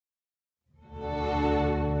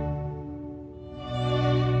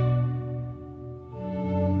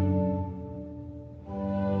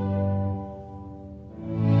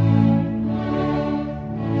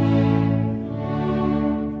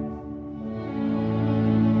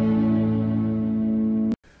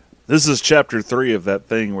This is chapter 3 of that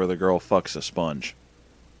thing where the girl fucks a sponge.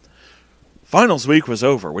 Finals week was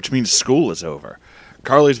over, which means school is over.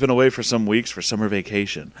 Carly's been away for some weeks for summer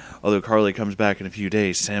vacation. Although Carly comes back in a few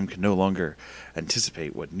days, Sam can no longer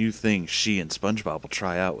anticipate what new things she and Spongebob will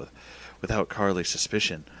try out without Carly's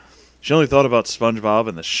suspicion. She only thought about Spongebob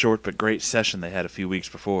and the short but great session they had a few weeks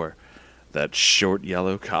before. That short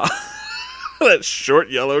yellow cock. That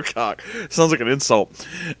short yellow cock. Sounds like an insult.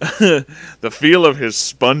 The feel of his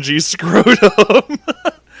spongy scrotum.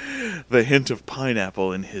 The hint of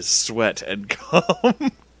pineapple in his sweat and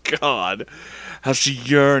cum. God, how she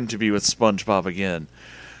yearned to be with Spongebob again.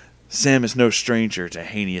 Sam is no stranger to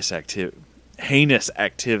heinous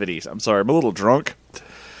activities. I'm sorry, I'm a little drunk.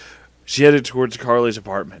 She headed towards Carly's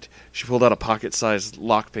apartment. She pulled out a pocket-sized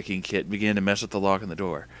lock-picking kit and began to mess with the lock on the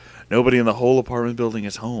door. Nobody in the whole apartment building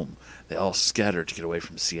is home. They all scattered to get away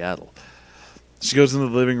from Seattle. She goes into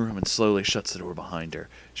the living room and slowly shuts the door behind her.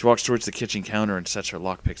 She walks towards the kitchen counter and sets her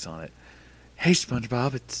lockpicks on it. "Hey,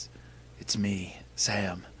 Spongebob, it's me,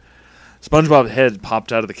 Sam." SpongeBob's head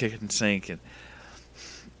popped out of the kitchen sink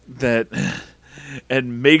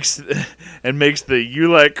and makes the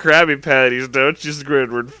 "you like Krabby Patties, don't you?"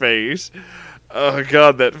 Squidward face. Oh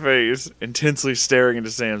God, that face! Intensely staring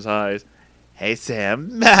into Sam's eyes. "Hey,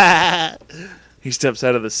 Sam." He steps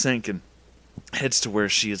out of the sink and heads to where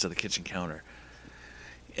she is at the kitchen counter.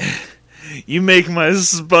 "You make my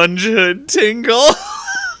sponge hood tingle."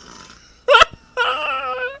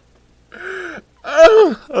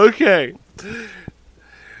 "Oh, okay,"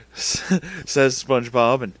 says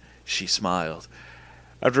SpongeBob, and she smiled.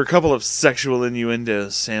 After a couple of sexual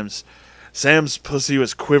innuendos, Sam's pussy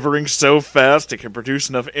was quivering so fast it could produce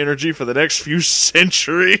enough energy for the next few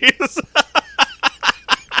centuries.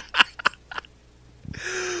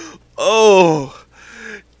 "Oh,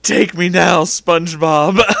 take me now,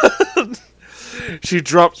 SpongeBob." She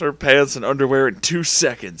drops her pants and underwear in 2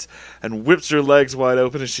 seconds and whips her legs wide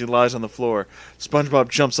open as she lies on the floor. SpongeBob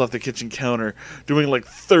jumps off the kitchen counter, doing like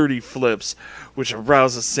 30 flips, which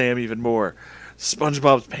arouses Sam even more.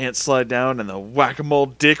 SpongeBob's pants slide down and the whack-a-mole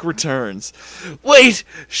dick returns. "Wait!"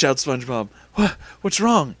 shouts SpongeBob. What's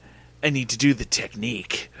wrong?" "I need to do the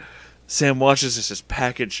technique." Sam watches as his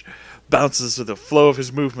package bounces with the flow of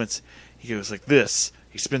his movements. He goes like this.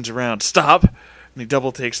 He spins around. Stop! And he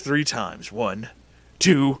double takes 3 times. 1,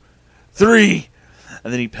 2, 3.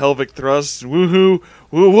 And then he pelvic thrusts. Woohoo!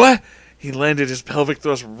 What? He landed his pelvic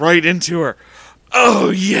thrust right into her. "Oh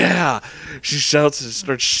yeah!" She shouts and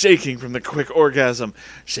starts shaking from the quick orgasm,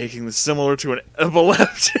 shaking similar to an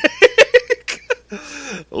epileptic.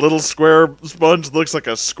 A little square sponge looks like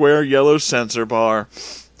a square yellow sensor bar.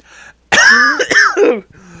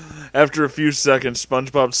 After a few seconds,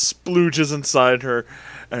 SpongeBob splooges inside her,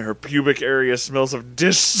 and her pubic area smells of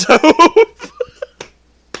dish soap.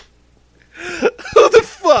 What the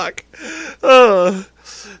fuck?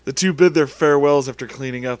 The two bid their farewells after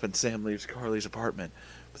cleaning up, and Sam leaves Carly's apartment.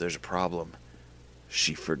 But there's a problem.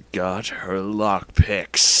 She forgot her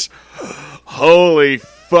lockpicks. Holy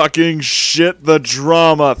fucking shit, the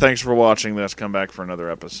drama. Thanks for watching this. Come back for another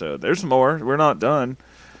episode. There's more. We're not done.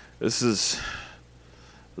 This is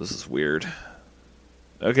weird.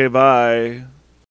 Okay, bye.